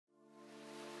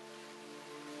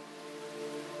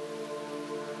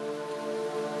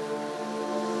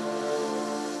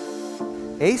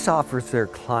ACE offers their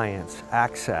clients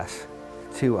access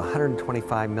to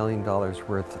 $125 million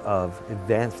worth of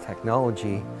advanced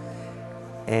technology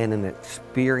and an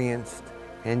experienced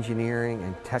engineering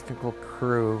and technical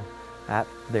crew at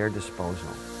their disposal.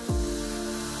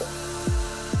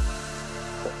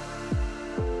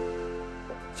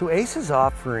 So ACE is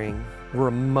offering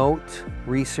remote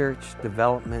research,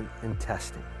 development, and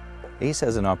testing. ACE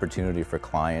has an opportunity for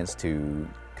clients to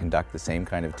conduct the same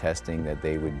kind of testing that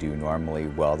they would do normally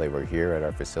while they were here at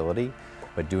our facility,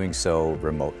 but doing so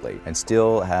remotely, and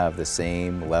still have the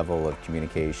same level of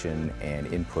communication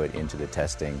and input into the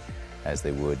testing as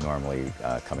they would normally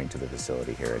coming to the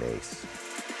facility here at ACE.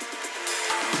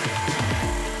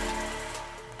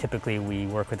 Typically, we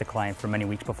work with the client for many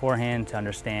weeks beforehand to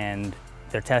understand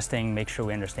their testing, make sure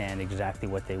we understand exactly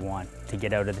what they want to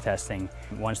get out of the testing.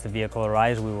 Once the vehicle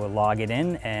arrives, we will log it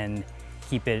in and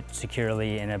keep it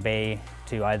securely in a bay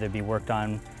to either be worked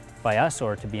on by us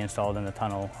or to be installed in the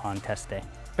tunnel on test day.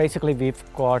 Basically, we've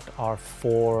got our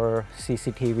 4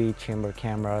 CCTV chamber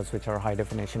cameras, which are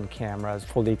high-definition cameras,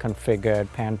 fully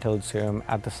configured, pan, tilt, zoom.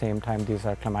 At the same time, these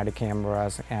are climatic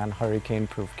cameras and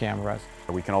hurricane-proof cameras.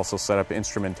 We can also set up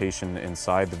instrumentation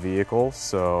inside the vehicle,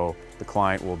 so the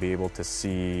client will be able to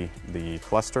see the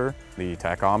cluster, the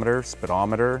tachometer,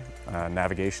 speedometer,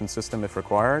 navigation system if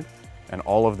required, and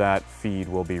all of that feed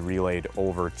will be relayed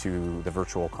over to the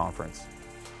virtual conference.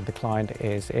 The client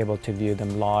is able to view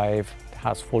them live,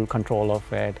 has full control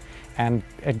of it, and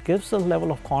it gives a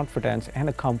level of confidence and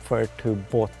a comfort to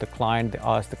both the client,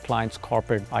 us, the client's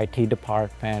corporate IT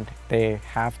department. They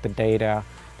have the data,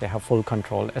 they have full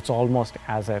control. It's almost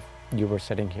as if you were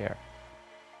sitting here.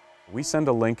 We send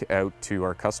a link out to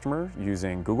our customer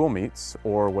using Google Meets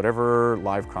or whatever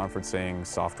live conferencing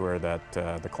software that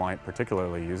the client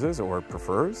particularly uses or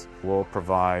prefers. We'll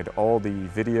provide all the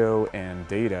video and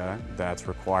data that's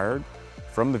required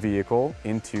from the vehicle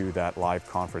into that live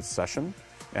conference session,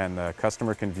 and the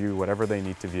customer can view whatever they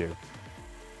need to view.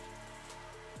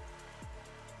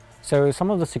 So some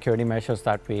of the security measures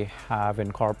that we have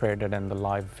incorporated in the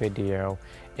live video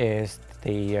is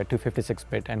the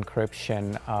 256-bit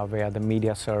encryption via the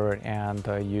media server and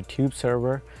the YouTube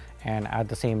server. And at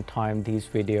the same time, these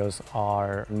videos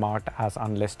are marked as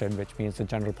unlisted, which means the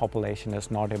general population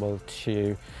is not able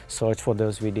to search for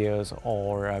those videos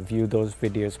or view those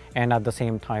videos. And at the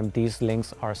same time, these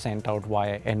links are sent out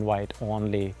via invite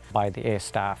only by the ACE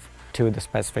staff to the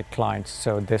specific clients.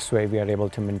 So this way we are able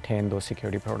to maintain those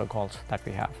security protocols that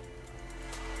we have.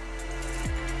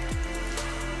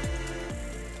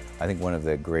 I think one of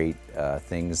the great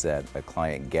things that a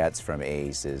client gets from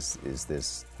ACE is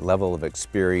this level of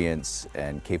experience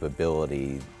and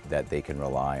capability that they can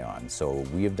rely on. So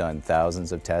we have done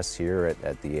thousands of tests here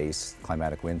at the ACE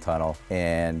Climatic Wind Tunnel,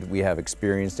 and we have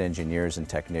experienced engineers and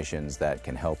technicians that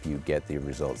can help you get the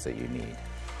results that you need.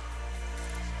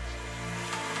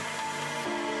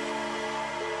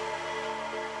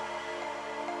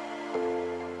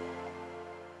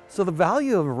 So the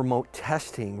value of remote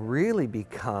testing really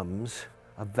becomes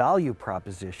a value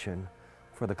proposition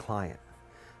for the client,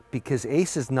 because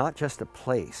ACE is not just a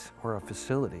place or a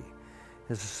facility.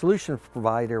 It's a solution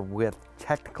provider with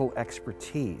technical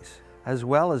expertise, as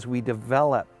well as we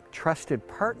develop trusted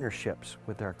partnerships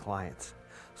with our clients.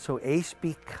 So ACE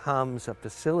becomes a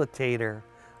facilitator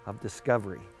of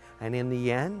discovery. And in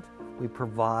the end, we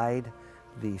provide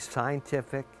the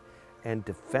scientific and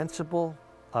defensible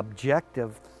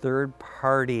objective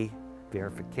third-party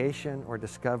verification or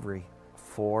discovery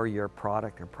for your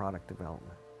product or product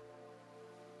development.